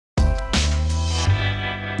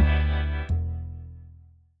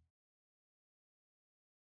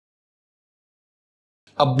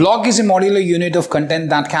A block is a modular unit of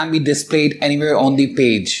content that can be displayed anywhere on the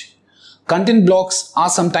page. Content blocks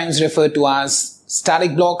are sometimes referred to as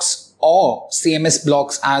static blocks or CMS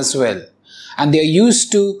blocks as well. And they are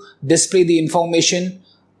used to display the information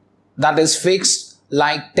that is fixed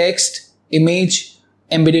like text, image,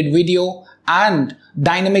 embedded video, and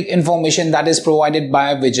dynamic information that is provided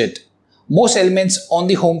by a widget. Most elements on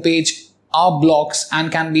the home page are blocks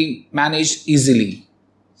and can be managed easily.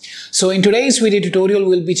 So in today's video tutorial,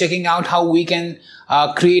 we'll be checking out how we can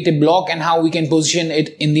create a block and how we can position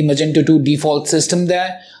it in the Magento 2 default system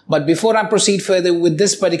there. But before I proceed further with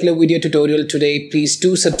this particular video tutorial today, please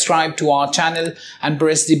do subscribe to our channel and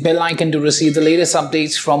press the bell icon to receive the latest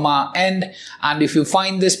updates from our end. And if you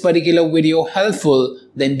find this particular video helpful,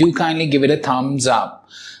 then do kindly give it a thumbs up.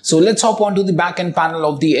 So let's hop onto the backend panel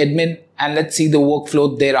of the admin and let's see the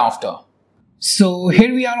workflow thereafter. So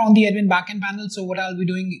here we are on the admin backend panel. So what I'll be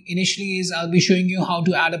doing initially is I'll be showing you how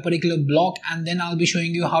to add a particular block, and then I'll be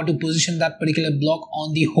showing you how to position that particular block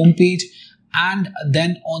on the home page and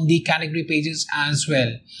then on the category pages as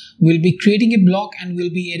well. We'll be creating a block and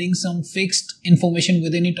we'll be adding some fixed information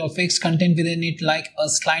within it or fixed content within it like a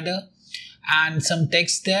slider and some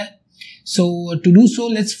text there. So to do so,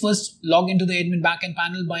 let's first log into the admin backend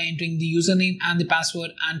panel by entering the username and the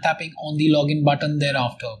password and tapping on the login button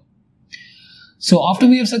thereafter. So after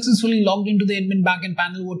we have successfully logged into the admin backend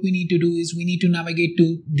panel, what we need to do is we need to navigate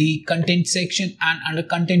to the content section, and under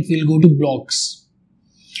content we'll go to blocks.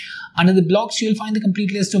 Under the blocks, you'll find the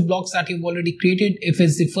complete list of blocks that you've already created. If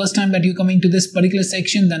it's the first time that you're coming to this particular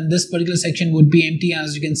section, then this particular section would be empty,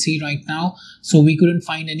 as you can see right now. So we couldn't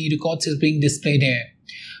find any records as being displayed here.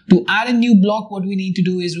 To add a new block, what we need to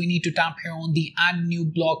do is we need to tap here on the add new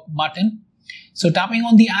block button. So tapping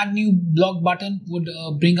on the add new block button would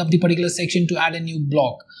bring up the particular section to add a new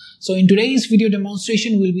block. So in today's video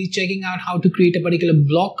demonstration, we'll be checking out how to create a particular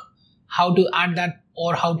block, how to add that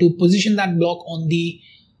or how to position that block on the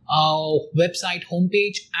website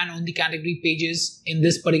homepage and on the category pages in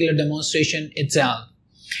this particular demonstration itself.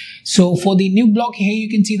 So for the new block here, you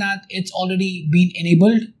can see that it's already been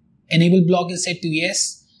enabled. Enable block is set to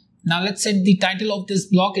yes. Now let's set the title of this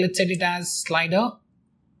block. Let's set it as slider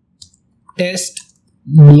test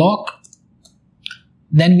block.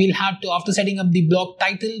 Then we'll have to, after setting up the block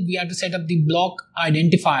title, we have to set up the block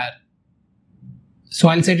identifier. So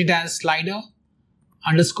I'll set it as slider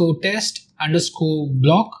underscore test underscore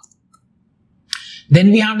block.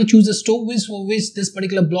 Then we have to choose a store for which this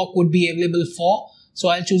particular block would be available for. So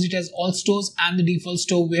I'll choose it as all stores and the default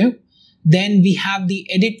store view. Then we have the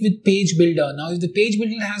edit with page builder. Now if the page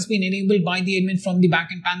builder has been enabled by the admin from the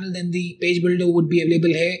backend panel, then the page builder would be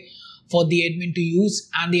available here for the admin to use,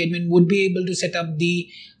 and the admin would be able to set up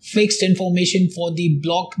the fixed information for the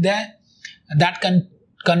block there that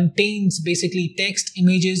contains basically text,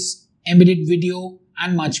 images, embedded video,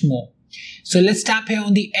 and much more. So let's tap here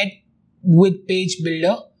on the add with page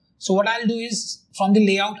builder. So what I'll do is from the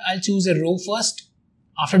layout, I'll choose a row first.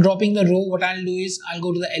 After dropping the row, what I'll do is I'll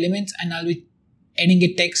go to the elements and I'll be adding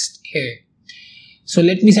a text here. So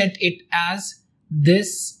let me set it as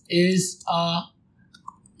this is a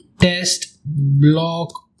test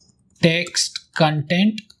block text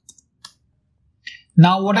content.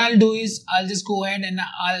 Now what I'll do is I'll just go ahead and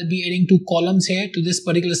I'll be adding two columns here to this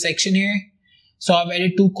particular section here. So I've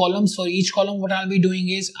added two columns. For each column, what I'll be doing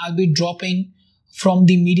is I'll be dropping from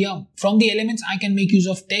the media. From the elements, I can make use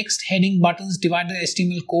of text, heading, buttons, divider,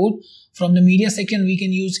 HTML code. From the media section, we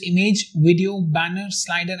can use image, video, banner,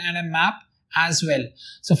 slider, and a map as well.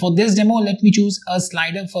 So for this demo, let me choose a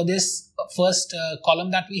slider for this first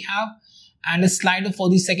column that we have, and a slider for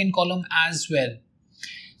the second column as well.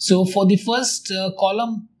 So for the first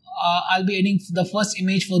column, I'll be adding the first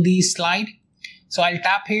image for the slide. So I'll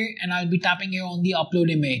tap here and I'll be tapping here on the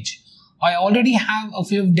upload image. I already have a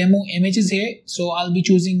few demo images here, so I'll be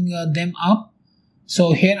choosing them up.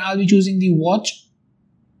 So here I'll be choosing the watch.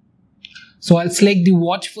 So I'll select the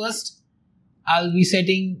watch first. I'll be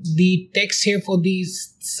setting the text here for the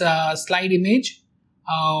slide image,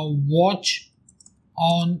 watch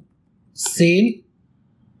on sale.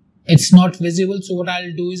 It's not visible, so what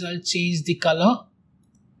I'll do is I'll change the color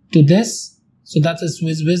to this, so that is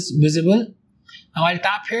visible. Now I'll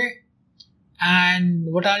tap here, and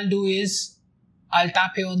what I'll do is I'll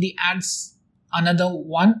tap here on the adds another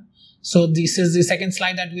one. So this is the second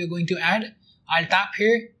slide that we are going to add. I'll tap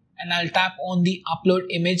here and I'll tap on the upload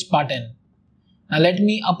image button. Now let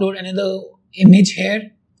me upload another image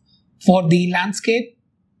here for the landscape.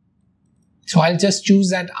 So I'll just choose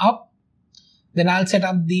that up. Then I'll set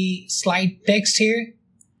up the slide text here.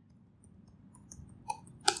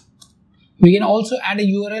 We can also add a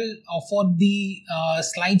URL for the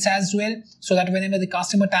slides as well, so that whenever the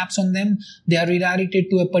customer taps on them, they are redirected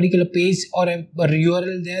to a particular page or a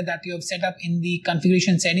URL there that you have set up in the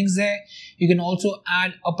configuration settings there. You can also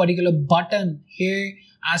add a particular button here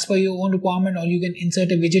as per your own requirement, or you can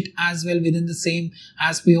insert a widget as well within the same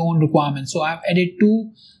as per your own requirement. So I've added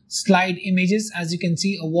two slide images, as you can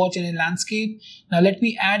see, a watch and a landscape. Now let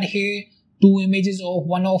me add here two images of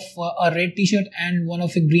one of a red t-shirt and one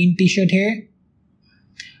of a green t-shirt here.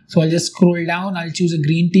 So I'll just scroll down. I'll choose a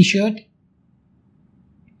green t-shirt.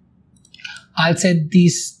 I'll set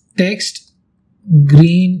this text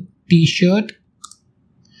green t-shirt.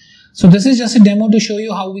 So this is just a demo to show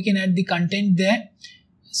you how we can add the content there.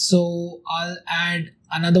 So I'll add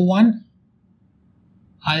another one.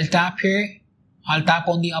 I'll tap here. I'll tap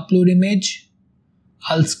on the upload image.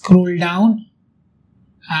 I'll scroll down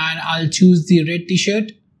and I'll choose the red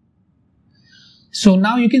t-shirt. So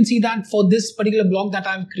now you can see that for this particular block that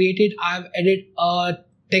I've created, I've added a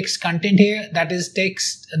text content here. This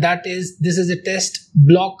is a test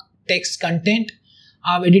block text content.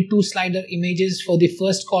 I've added two slider images for the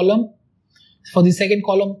first column. For the second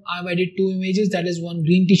column, I've added two images, that is one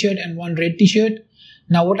green t-shirt and one red t-shirt.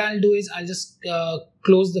 Now what I'll do is I'll just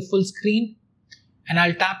close the full screen and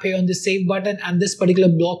I'll tap here on the save button, and this particular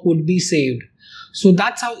block would be saved. So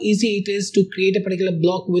that's how easy it is to create a particular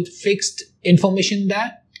block with fixed information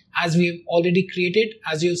there, as we have already created,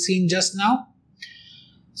 as you have seen just now.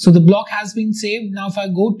 So the block has been saved. Now if I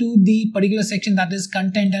go to the particular section, that is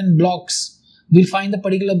content and blocks, we'll find the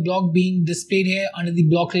particular block being displayed here under the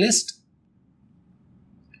block list.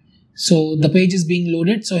 So the page is being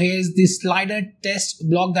loaded. So here is the slider test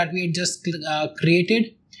block that we had just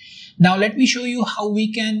created. Now let me show you how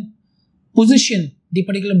we can position the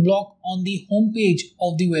particular block on the home page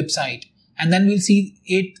of the website, and then we'll see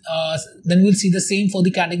it. Then we'll see the same for the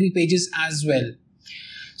category pages as well.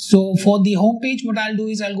 So for the home page, what I'll do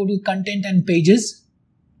is I'll go to content and pages.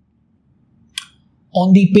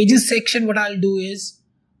 On the pages section, what I'll do is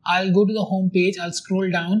I'll go to the home page. I'll scroll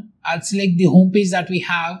down. I'll select the home page that we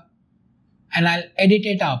have, and I'll edit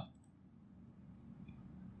it up.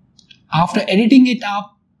 After editing it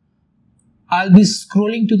up, I'll be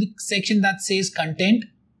scrolling to the section that says content,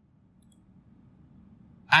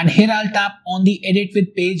 and here I'll tap on the edit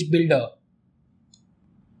with page builder.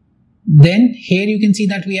 Then here you can see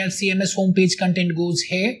that we have CMS homepage content goes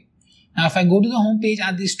here. Now if I go to the homepage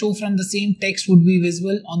at the storefront, the same text would be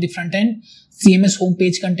visible on the front end. CMS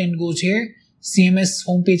homepage content goes here. CMS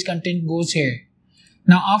homepage content goes here.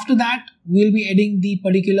 Now after that, we'll be adding the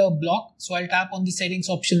particular block. So I'll tap on the settings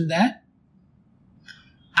option there.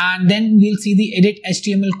 And then we'll see the edit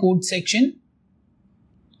HTML code section.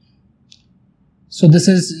 So this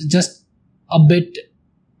is just a bit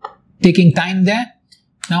taking time there.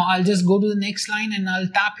 Now I'll just go to the next line and I'll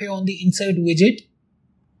tap here on the insert widget.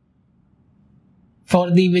 For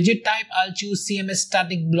the widget type, I'll choose CMS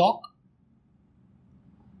static block.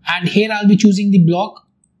 And here I'll be choosing the block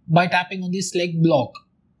by tapping on the select block.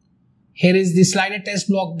 Here is the slider test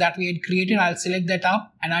block that we had created. I'll select that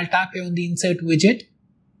up and I'll tap here on the insert widget.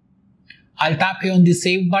 I'll tap here on the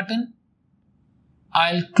save button.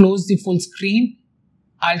 I'll close the full screen.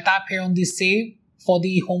 I'll tap here on the save for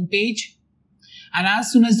the home page. And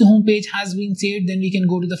as soon as the home page has been saved, then we can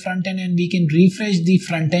go to the front end and we can refresh the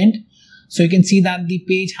front end. So you can see that the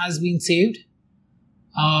page has been saved.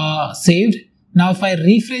 Now if I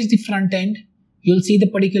refresh the front end, you'll see the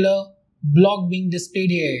particular block being displayed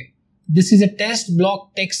here. This is a test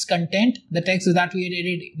block text content, the text that we had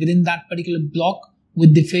added within that particular block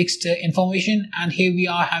with the fixed information. And here we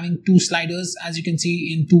are having two sliders, as you can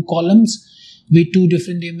see, in two columns with two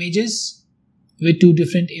different images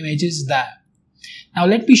there. Now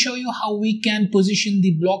let me show you how we can position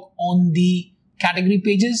the block on the category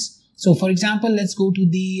pages. So for example, let's go to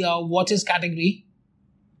the watches category.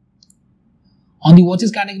 On the watches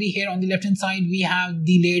category, here on the left hand side, we have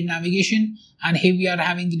the layered navigation, and here we are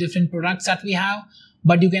having the different products that we have,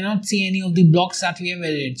 but you cannot see any of the blocks that we have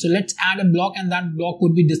added. So let's add a block, and that block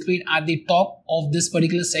would be displayed at the top of this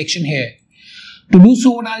particular section here. To do so,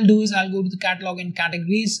 what I'll do is I'll go to the catalog and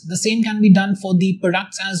categories. The same can be done for the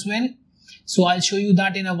products as well. So I'll show you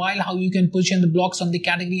that in a while, how you can position the blocks on the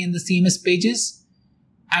category and the CMS pages,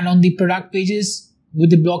 and on the product pages with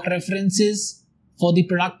the block references for the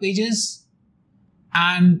product pages,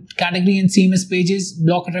 and category and CMS pages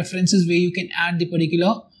block references where you can add the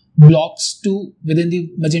particular blocks to within the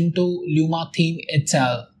Magento Luma theme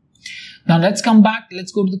itself. Now let's come back.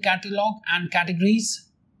 Let's go to the catalog and categories.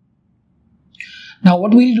 Now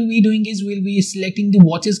what we'll be doing is we'll be selecting the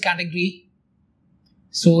watches category.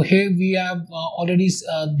 So here we have already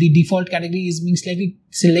the default category is being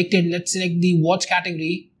selected. Let's select the watch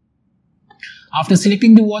category. After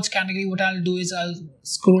selecting the watch category, what I'll do is I'll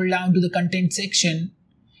scroll down to the content section.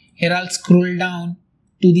 Here I'll scroll down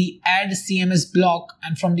to the add CMS block,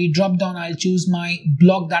 and from the drop down I'll choose my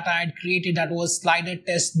block that I had created, that was slider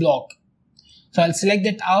test block. So I'll select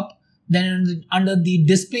that up. Then under the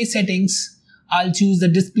display settings, I'll choose the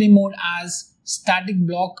display mode as static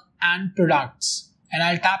block and products, and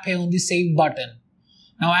I'll tap here on the save button.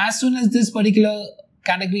 Now as soon as this particular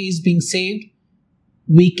category is being saved,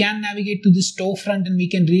 we can navigate to the storefront and we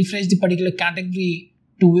can refresh the particular category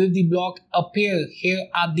to where the block appear here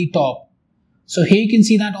at the top. So here you can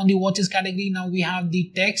see that on the watches category, now we have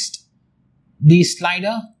the text, the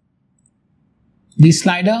slider,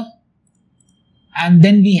 and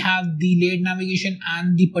then we have the layered navigation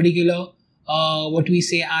and the particular what we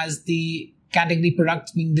say as the category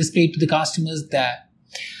products being displayed to the customers there.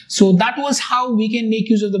 So that was how we can make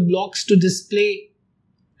use of the blocks to display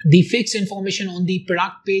the fixed information on the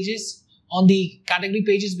product pages, on the category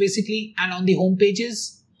pages basically, and on the home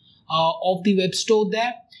pages of the web store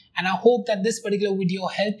there. And I hope that this particular video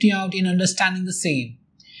helped you out in understanding the same.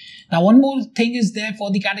 Now one more thing is there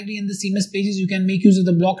for the category and the CMS pages, you can make use of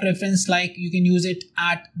the block reference, like you can use it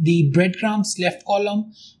at the breadcrumbs, left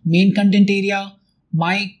column, main content area,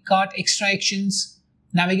 my cart extra actions,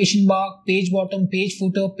 navigation bar, page bottom, page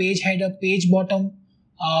footer, page header, page bottom,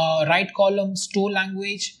 right column, store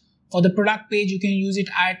language. For the product page, you can use it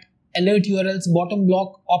at alert URLs, bottom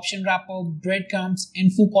block, option wrapper, breadcrumbs,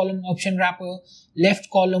 info column, option wrapper, left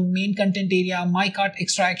column, main content area, my cart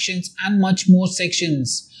extra actions, and much more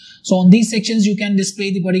sections. So on these sections, you can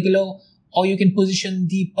display the particular, or you can position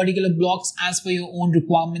the particular blocks as per your own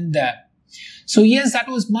requirement there. So yes, that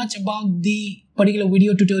was much about the particular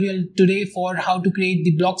video tutorial today for how to create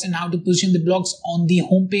the blocks and how to position the blocks on the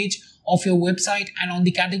home page of your website and on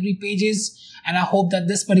the category pages. And I hope that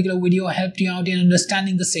this particular video helped you out in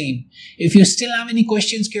understanding the same. If you still have any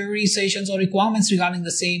questions, queries, suggestions, or requirements regarding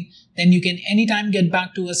the same, then you can anytime get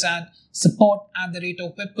back to us at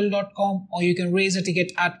support@webkul.com, or you can raise a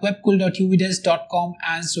ticket at webkul.uvdesk.com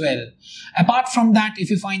as well. Apart from that,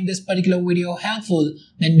 if you find this particular video helpful,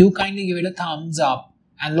 then do kindly give it a thumbs up.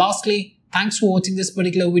 And lastly, thanks for watching this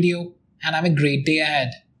particular video and have a great day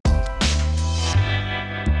ahead.